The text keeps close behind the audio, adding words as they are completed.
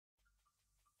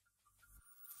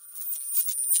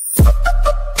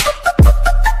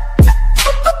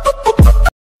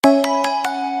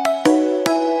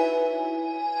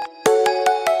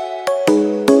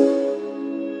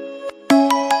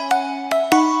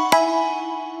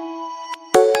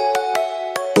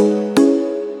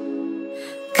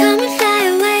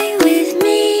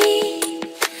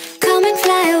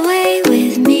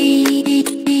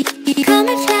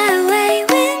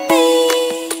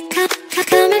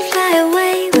fly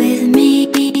away with me.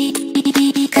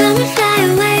 Come and fly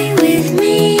away with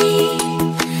me.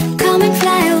 Come and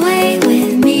fly away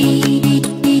with me.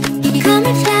 Come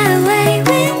and fly away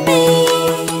with me.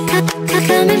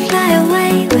 Come and fly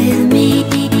away with me.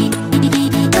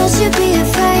 Don't you be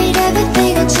afraid,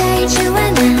 everything will change. You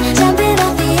and I, jumping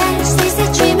off the edge. They say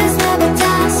dreamers never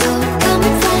die, so come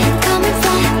and fly, come and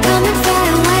fly, come and fly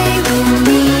away with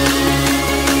me.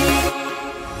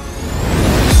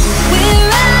 We're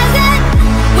rising,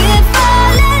 we're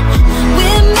falling,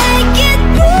 we're making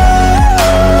through.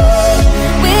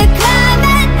 We're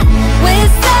climbing, we're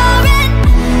soaring,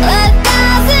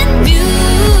 1,000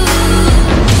 views.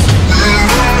 We're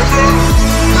rising,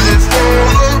 we're falling,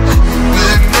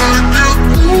 we're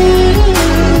making through.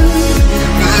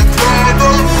 We're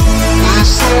climbing, we're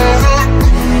soaring,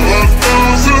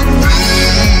 1,000 views.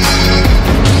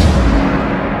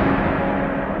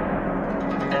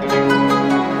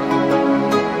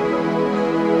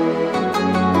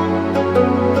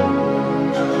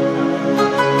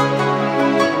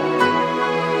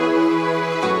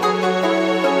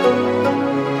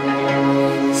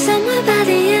 Somewhere by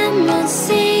the emerald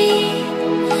sea,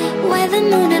 where the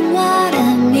moon and water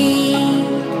meet.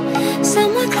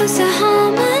 Somewhere close to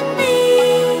harmony,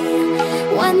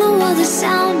 when the world is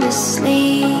sound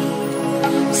asleep.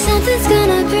 Something's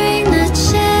gonna bring the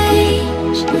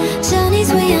change, journeys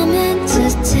we are meant to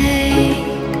take.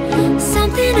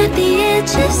 Something at the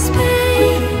edge of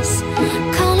space,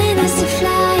 calling us to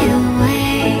fly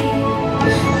away.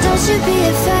 Don't you be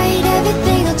afraid,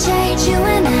 everything will change. You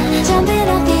and I, jumping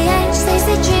off the edge. They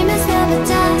say dreamers never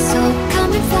die, so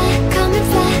come and fly, come and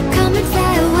fly, come and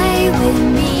fly away with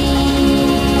me.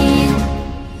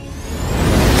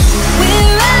 We're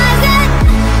rising,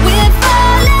 we're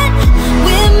falling,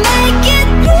 we're making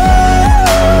through.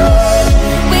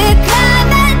 We're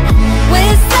climbing,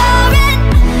 we're soaring,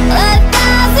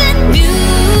 1,000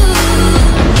 views.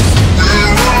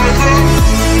 We're rising,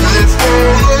 we're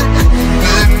falling, we're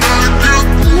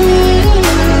making through.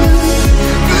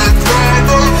 We're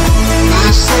climbing,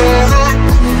 we're soaring,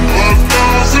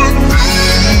 1,000 views.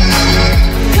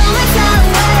 Come and fly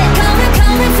away, come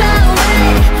and fly away,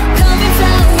 come and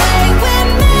fly away with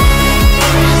me.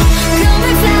 Come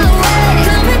and fly away,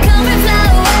 come and fly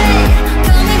away,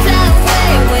 come and fly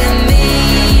away with me.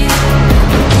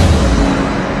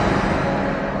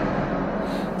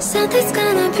 Something's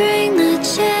gonna bring the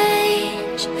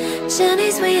change,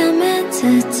 journeys we are meant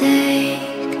to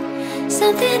take.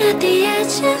 Something at the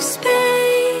edge of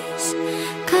space,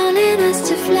 calling us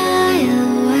to fly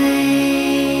away.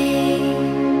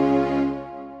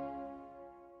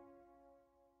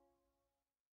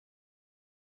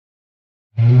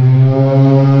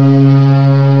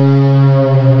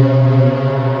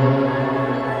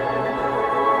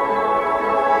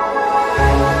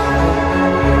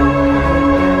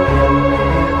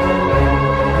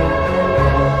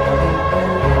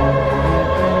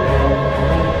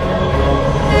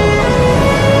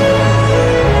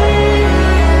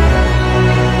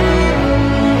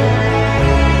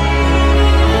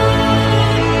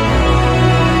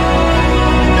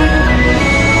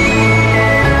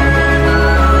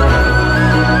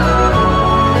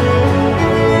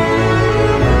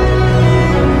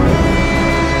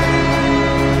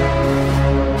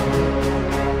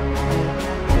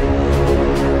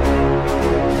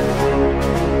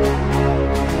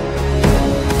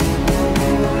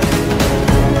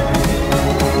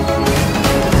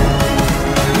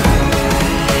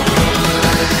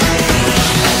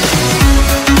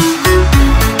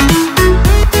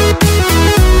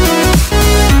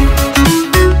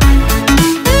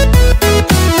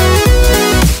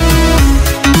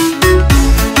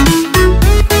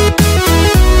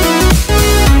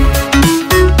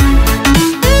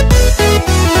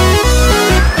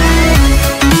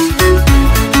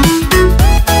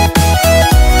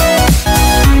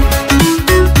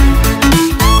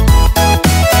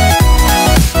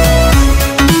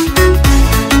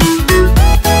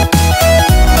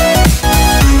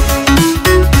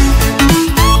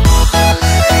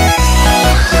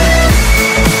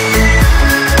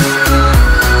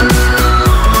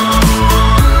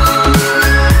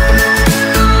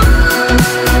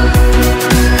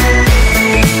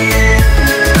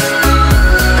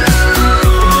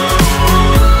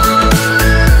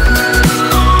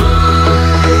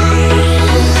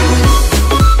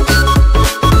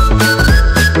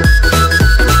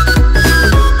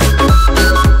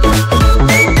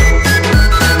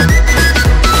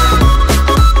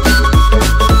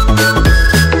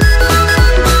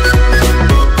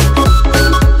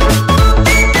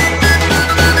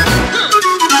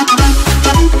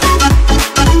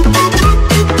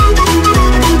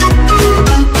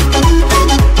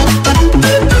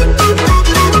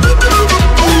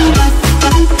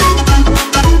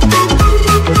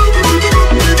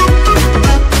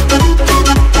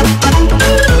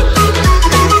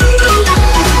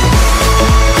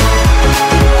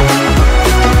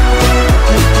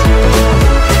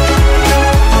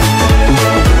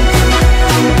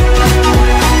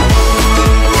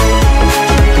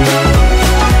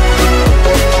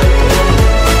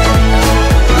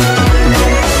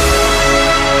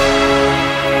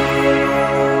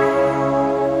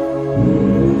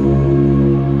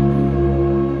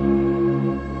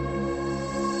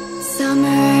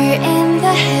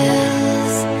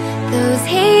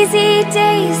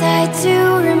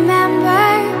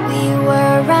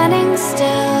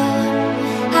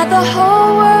 the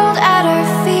whole world at our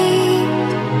feet,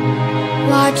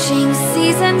 watching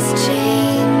seasons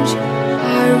change.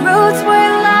 Our roads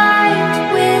were lined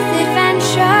with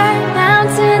adventure,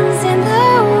 mountains in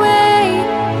the way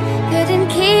couldn't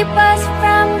keep us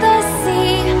from the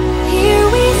sea. Here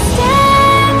we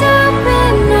stand,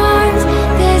 open arms.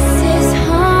 This is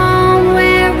home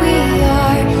where we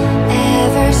are,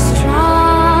 ever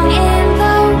strong in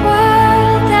the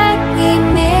world that we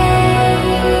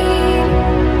made.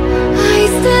 I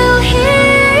still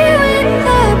hear you in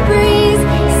the breeze,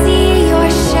 see your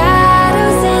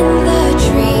shadows in the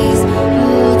trees,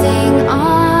 holding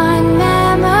on,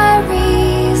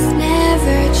 memories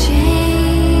never change.